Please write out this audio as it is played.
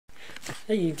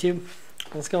Hey YouTube,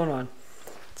 what's going on?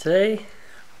 Today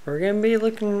we're going to be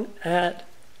looking at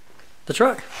the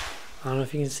truck. I don't know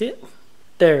if you can see it.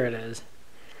 There it is.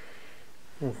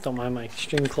 Don't mind my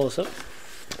extreme close-up.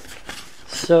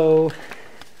 So,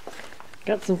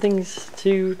 got some things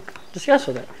to discuss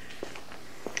with it.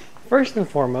 First and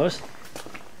foremost,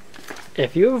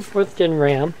 if you have a 4th gen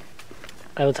Ram,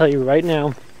 I will tell you right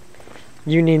now,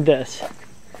 you need this.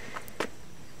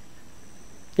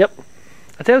 Yep,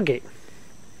 a tailgate.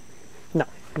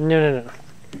 No.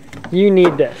 You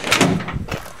need this.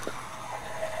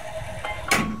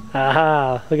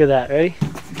 Aha, look at that, ready?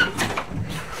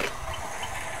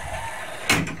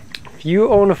 If you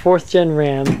own a 4th gen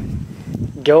Ram,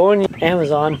 go on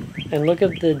Amazon and look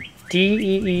up the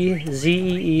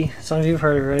DEE, some of you have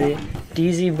heard it already,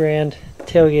 DZ brand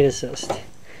tailgate assist.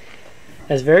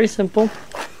 It's very simple.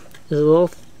 There's a little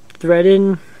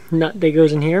threaded nut that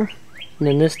goes in here, and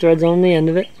then this thread's on the end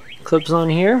of it, clips on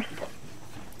here.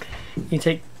 You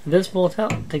take this bolt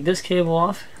out, take this cable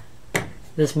off,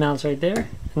 this mounts right there,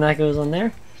 and that goes on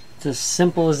there. It's as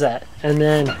simple as that. And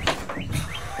then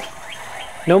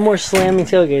no more slamming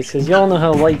tailgates, because y'all know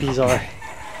how light these are.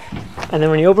 And then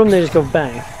when you open them, they just go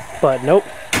bang. But nope,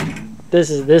 this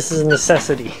is a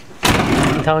necessity.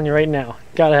 I'm telling you right now,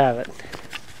 gotta have it.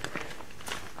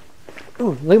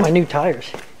 Ooh, look at my new tires.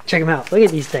 Check them out. Look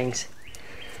at these things.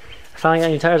 I finally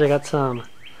got new tires. I got some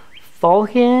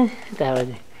Falcon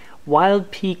Wild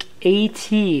Peak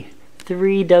AT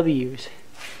 3Ws.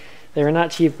 They were not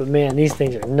cheap, but man, these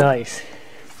things are nice.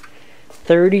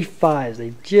 35s.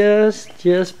 They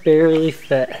just barely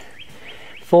fit.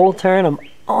 Full turn, I'm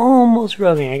almost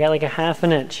rubbing. I got like a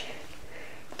 ½ inch.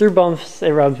 Through bumps, it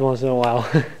rubs once in a while.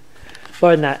 But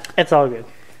other than that, it's all good.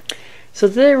 So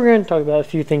today we're going to talk about a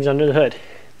few things under the hood.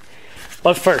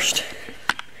 But first,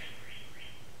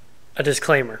 a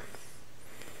disclaimer.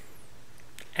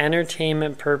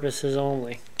 Entertainment purposes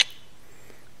only.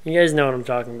 You guys know what I'm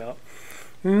talking about.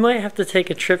 We might have to take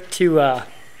a trip to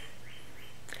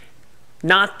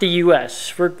not the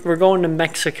US. We're going to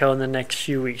Mexico in the next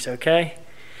few weeks, okay?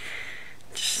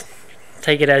 Just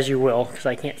take it as you will, because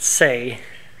I can't say.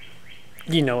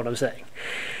 You know what I'm saying.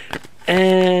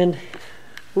 And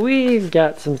we've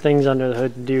got some things under the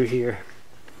hood to do here.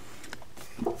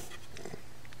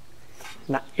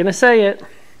 Not gonna say it.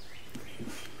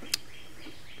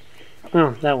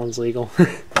 Oh, that one's legal.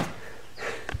 That's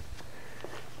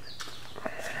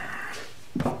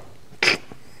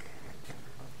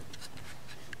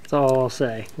all I'll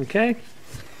say, okay?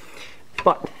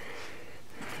 But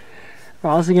we're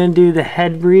also going to do the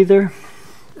head breather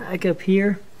back up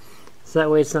here, so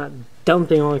that way it's not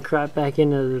dumping all the crap back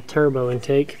into the turbo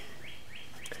intake.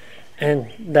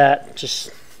 And that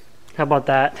just, how about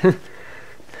that?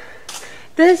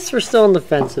 This we're still on the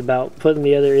fence about putting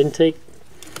the other intake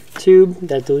tube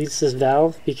that deletes this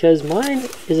valve, because mine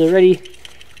is already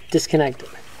disconnected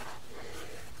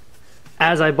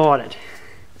as I bought it.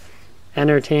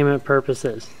 Entertainment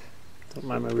purposes. Don't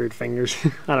mind my weird fingers.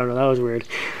 I don't know, that was weird.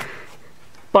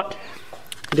 But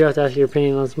I do have to ask your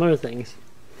opinion on some other things.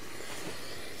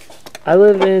 I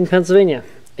live in Pennsylvania.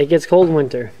 It gets cold in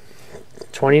winter.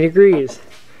 20 degrees.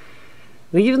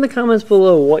 Leave in the comments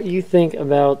below what you think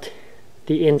about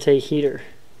the intake heater.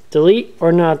 Delete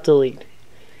or not delete?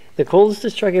 The coldest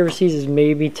this truck ever sees is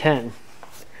maybe 10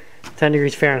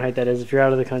 degrees Fahrenheit, that is, if you're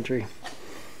out of the country.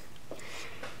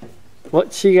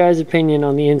 What's your guys' opinion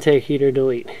on the intake heater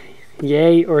delete?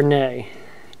 Yay or nay?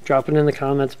 Drop it in the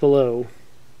comments below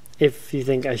if you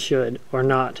think I should or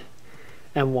not,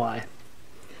 and why.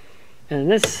 And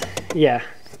this, yeah,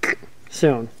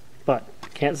 soon, but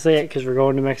can't say it because we're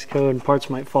going to Mexico and parts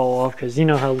might fall off, because you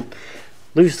know how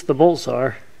loose the bolts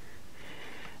are.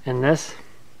 And this.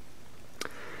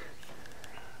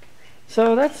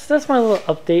 So that's my little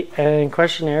update and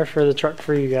questionnaire for the truck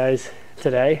for you guys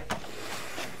today.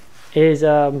 Is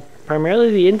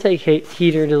primarily the intake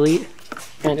heater delete,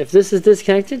 and if this is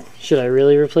disconnected, should I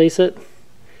really replace it?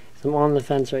 I'm on the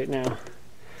fence right now.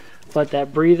 But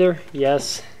that breather,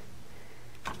 yes.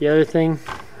 The other thing,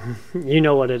 you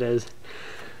know what it is.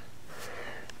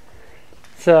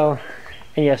 So,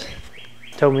 and yes,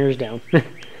 tow mirrors down.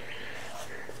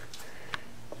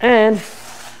 And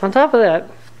on top of that,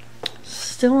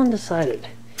 still undecided.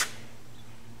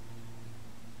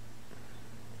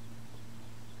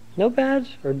 No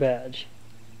badge or badge?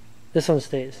 This one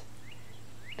stays.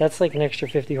 That's like an extra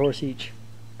 50 horse each.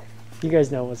 You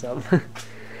guys know what's up.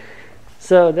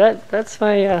 So that's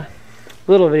my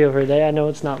little video for today. I know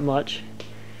it's not much.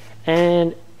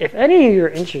 And if any of you are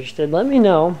interested, let me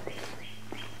know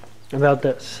about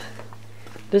this.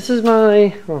 This is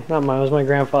my, well, not mine, it was my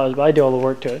grandfather's, but I do all the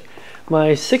work to it.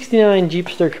 My 69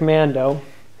 Jeepster Commando,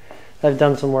 I've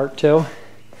done some work to.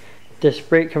 Disc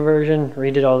brake conversion,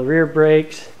 redid all the rear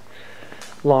brakes,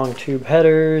 long tube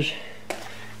headers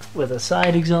with a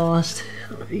side exhaust. I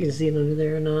don't know if you can see it under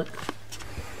there or not.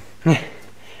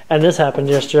 And this happened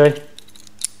yesterday.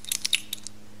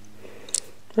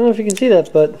 I don't know if you can see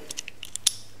that, but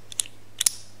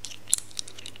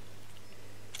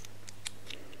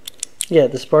yeah,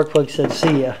 the spark plug said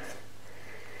see ya.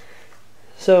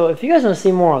 So if you guys want to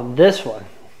see more on this one,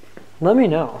 let me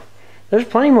know. There's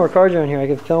plenty more cars around here I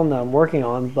could film that I'm working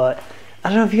on, but I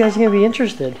don't know if you guys are going to be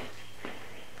interested.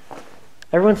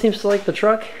 Everyone seems to like the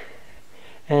truck,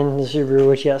 and the Subaru,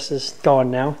 which yes, is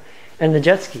gone now, and the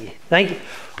jet ski. Thank you.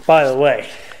 By the way,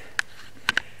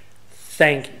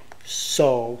 thank you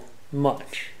so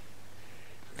much.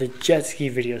 The jet ski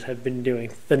videos have been doing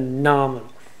phenomenal.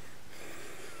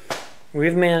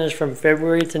 We've managed from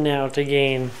February to now to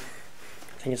gain,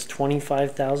 I think it's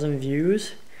 25,000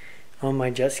 views on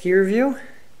my jet ski review.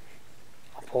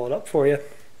 I'll pull it up for you.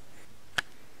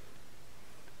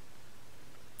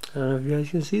 I don't know if you guys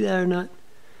can see that or not.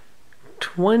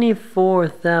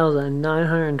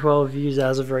 24,912 views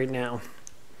as of right now.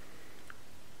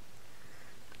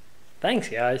 Thanks,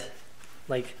 guys.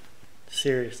 Like,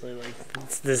 seriously, like,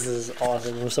 this is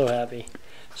awesome. I'm so happy.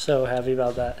 So happy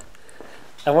about that.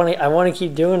 I want to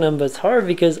keep doing them, but it's hard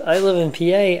because I live in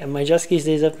PA and my jet ski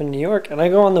stays up in New York, and I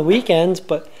go on the weekends,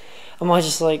 but I'm always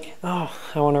just like, oh,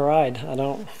 I want to ride. I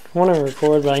don't want to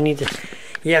record, but I need to.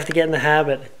 You have to get in the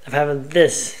habit of having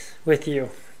this with you.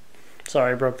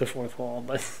 Sorry, I broke the fourth wall,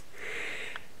 but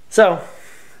so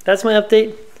that's my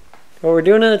update. What we're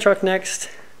doing in the truck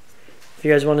next. If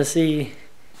you guys want to see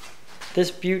this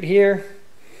beaut here,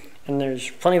 and there's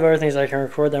plenty of other things I can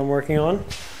record that I'm working on.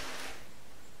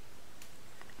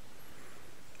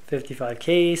 55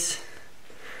 case.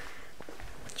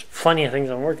 There's plenty of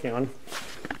things I'm working on.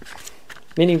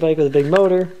 Mini bike with a big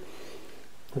motor.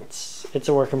 It's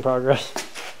a work in progress.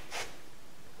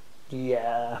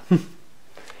 Yeah.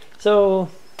 So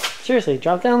seriously,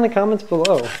 drop down in the comments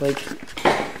below. Like,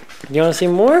 you want to see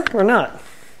more or not?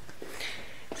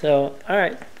 So,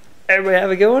 alright. Everybody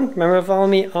have a good one. Remember to follow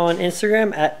me on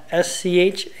Instagram at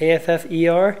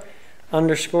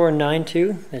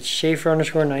SCHAFFER_92. That's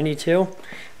Schaefer_92.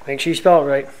 Make sure you spell it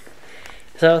right.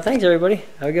 So, thanks everybody.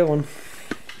 Have a good one.